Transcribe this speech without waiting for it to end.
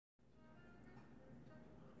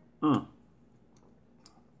Hey,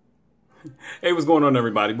 what's going on,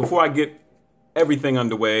 everybody? Before I get everything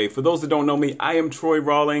underway, for those that don't know me, I am Troy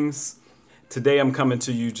Rawlings. Today I'm coming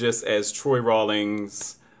to you just as Troy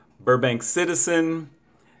Rawlings, Burbank citizen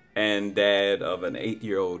and dad of an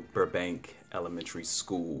 8-year-old Burbank elementary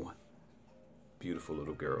school. Beautiful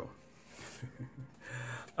little girl.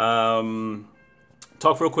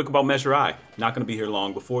 Talk real quick about Measure I. Not going to be here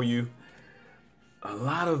long. Before you, a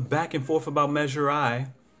lot of back and forth about Measure I,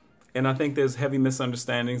 and I think there's heavy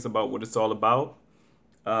misunderstandings about what it's all about.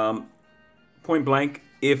 Point blank,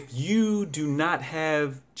 if you do not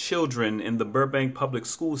have children in the Burbank public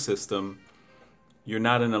school system, you're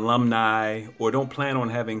not an alumni, or don't plan on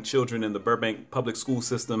having children in the Burbank public school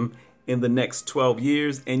system in the next 12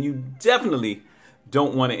 years, and you definitely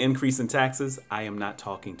don't want an increase in taxes, I am not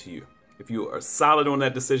talking to you. If you are solid on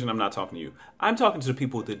that decision, I'm not talking to you. I'm talking to the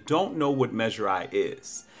people that don't know what Measure I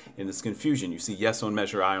is. And it's confusion. You see yes on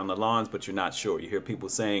Measure I on the lawns, but you're not sure. You hear people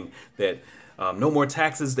saying that no more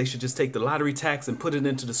taxes, they should just take the lottery tax and put it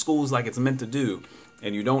into the schools like it's meant to do.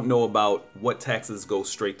 And you don't know about what taxes go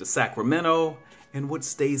straight to Sacramento and what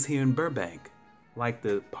stays here in Burbank, like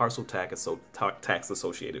the parcel tax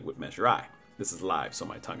associated with Measure I. This is live, so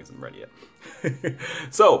my tongue isn't ready yet.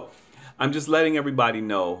 So I'm just letting everybody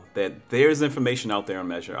know that there's information out there on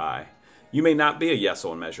Measure I. You may not be a yes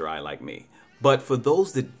on Measure I like me, but for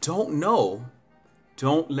those that don't know,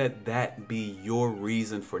 don't let that be your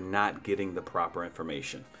reason for not getting the proper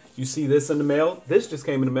information. You see this in the mail? This just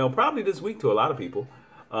came in the mail probably this week to a lot of people.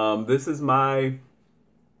 This is my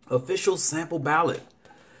official sample ballot.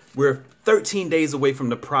 We're 13 days away from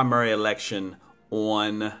the primary election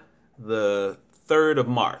on the 3rd of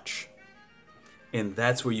March. And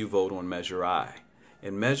that's where you vote on Measure I.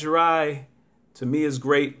 And Measure I, to me, is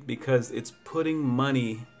great because it's putting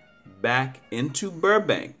money back into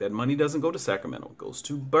Burbank. That money doesn't go to Sacramento, it goes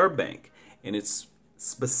to Burbank. And it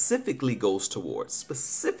specifically goes towards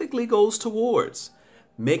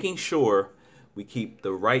making sure we keep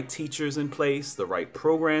the right teachers in place, the right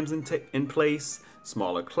programs in place,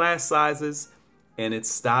 smaller class sizes, and it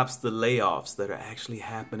stops the layoffs that are actually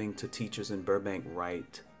happening to teachers in Burbank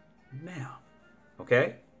right now.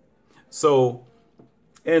 Okay? So,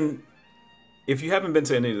 and if you haven't been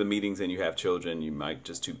to any of the meetings and you have children, you might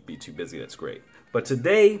just be too busy. That's great. But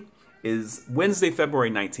today is Wednesday,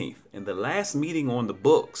 February 19th. And the last meeting on the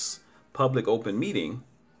books, public open meeting,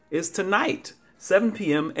 is tonight, 7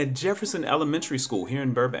 p.m. at Jefferson Elementary School here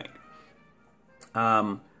in Burbank.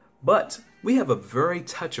 But we have a very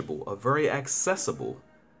touchable, a very accessible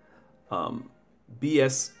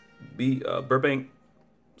Burbank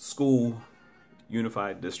School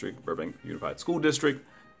Unified District, Burbank Unified School District,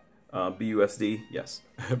 BUSD, yes,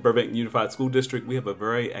 Burbank Unified School District. We have a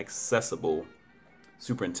very accessible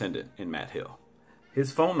superintendent in Matthill.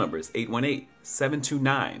 His phone number is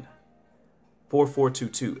 818-729-4422,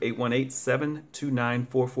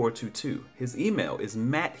 818-729-4422. His email is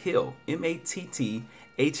matthill,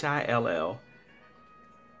 MATTHILL,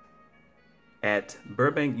 at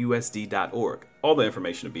burbankusd.org. All the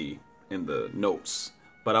information will be in the notes.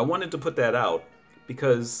 But I wanted to put that out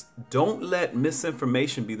because don't let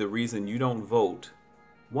misinformation be the reason you don't vote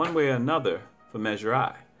one way or another for Measure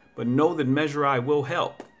I. But know that Measure I will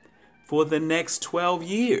help for the next 12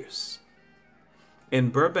 years.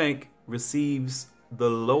 And Burbank receives the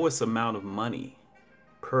lowest amount of money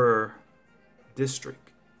per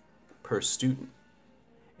district, per student.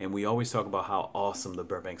 And we always talk about how awesome the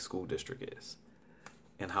Burbank School District is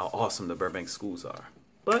and how awesome the Burbank schools are.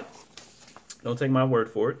 But don't take my word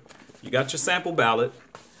for it. You got your sample ballot.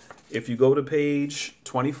 If you go to page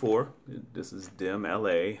 24, this is DIM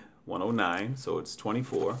LA 109, so it's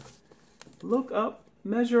 24. Look up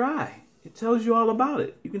Measure I. It tells you all about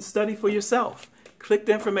it. You can study for yourself. Click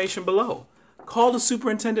the information below. Call the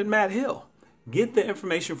Superintendent Matt Hill. Get the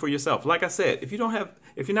information for yourself. Like I said, if you're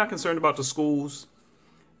not concerned about the schools,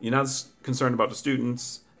 you're not concerned about the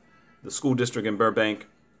students, the school district in Burbank,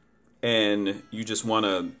 and you just want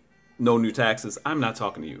to no new taxes, I'm not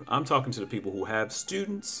talking to you. I'm talking to the people who have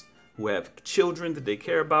students, who have children that they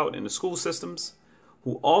care about in the school systems,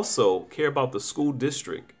 who also care about the school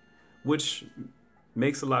district, which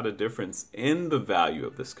makes a lot of difference in the value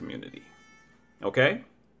of this community. Okay?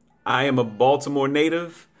 I am a Baltimore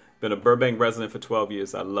native, been a Burbank resident for 12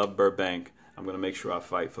 years. I love Burbank. I'm going to make sure I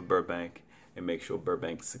fight for Burbank and make sure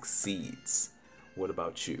Burbank succeeds. What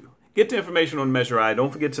about you? Get the information on Measure I.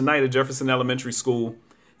 Don't forget tonight at Jefferson Elementary School,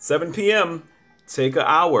 7 p.m., take an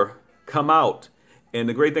hour, come out. And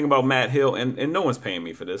the great thing about Matt Hill, and no one's paying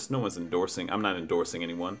me for this, no one's endorsing, I'm not endorsing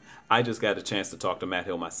anyone. I just got a chance to talk to Matt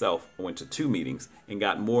Hill myself. I went to 2 meetings and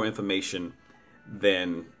got more information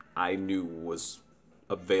than I knew was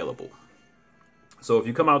available. So if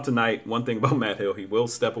you come out tonight, one thing about Matt Hill, he will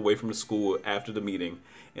step away from the school after the meeting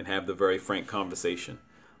and have the very frank conversation.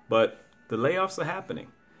 But the layoffs are happening.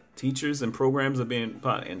 Teachers and programs are being,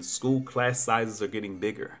 and school class sizes are getting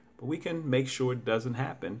bigger. But we can make sure it doesn't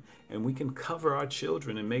happen, and we can cover our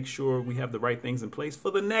children and make sure we have the right things in place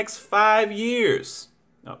for the next 5 years.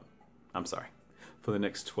 Oh, I'm sorry, for the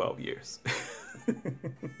next 12 years.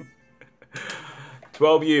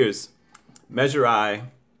 12 years. Measure I,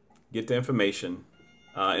 get the information.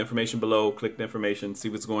 Information below, click the information, see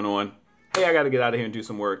what's going on. Hey, I got to get out of here and do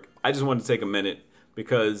some work. I just wanted to take a minute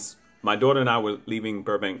because my daughter and I were leaving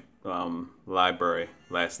Burbank Library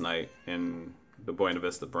last night in the Buena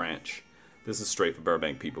Vista branch. This is straight for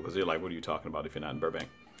Burbank people because you're like, what are you talking about if you're not in Burbank?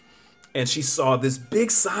 And she saw this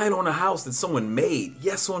big sign on a house that someone made,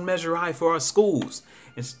 yes on Measure I for our schools.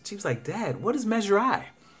 And she was like, Dad, what is Measure I?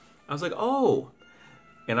 I was like, oh.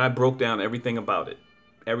 And I broke down everything about it.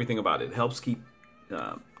 Everything about it. It helps keep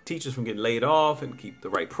teachers from getting laid off and keep the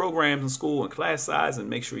right programs in school and class size and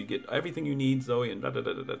make sure you get everything you need, Zoe, and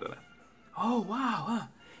da-da-da-da-da-da. Oh, wow. Huh?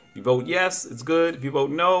 If you vote yes, it's good. If you vote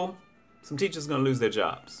no, some teachers are going to lose their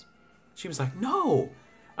jobs. She was like, no.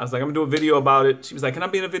 I was like, I'm going to do a video about it. She was like, can I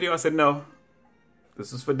be in a video? I said, no.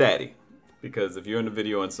 This is for Daddy. Because if you're in the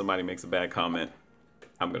video and somebody makes a bad comment,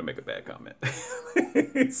 I'm going to make a bad comment.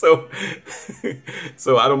 So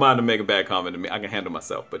I don't mind to make a bad comment to me. I can handle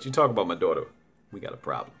myself. But you talk about my daughter, we got a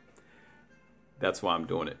problem. That's why I'm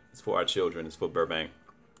doing it. It's for our children. It's for Burbank.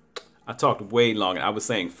 I talked way longer. I was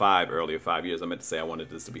saying 5 earlier, 5 years. I meant to say I wanted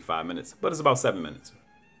this to be 5 minutes, but it's about 7 minutes.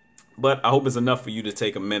 But I hope it's enough for you to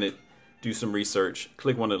take a minute, do some research,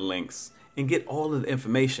 click one of the links, and get all of the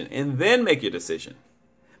information, and then make your decision.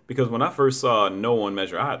 Because when I first saw no on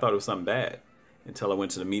Measure I thought it was something bad, until I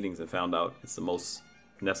went to the meetings and found out it's the most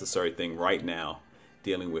necessary thing right now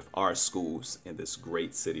dealing with our schools in this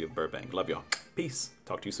great city of Burbank. Love y'all. Peace.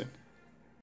 Talk to you soon.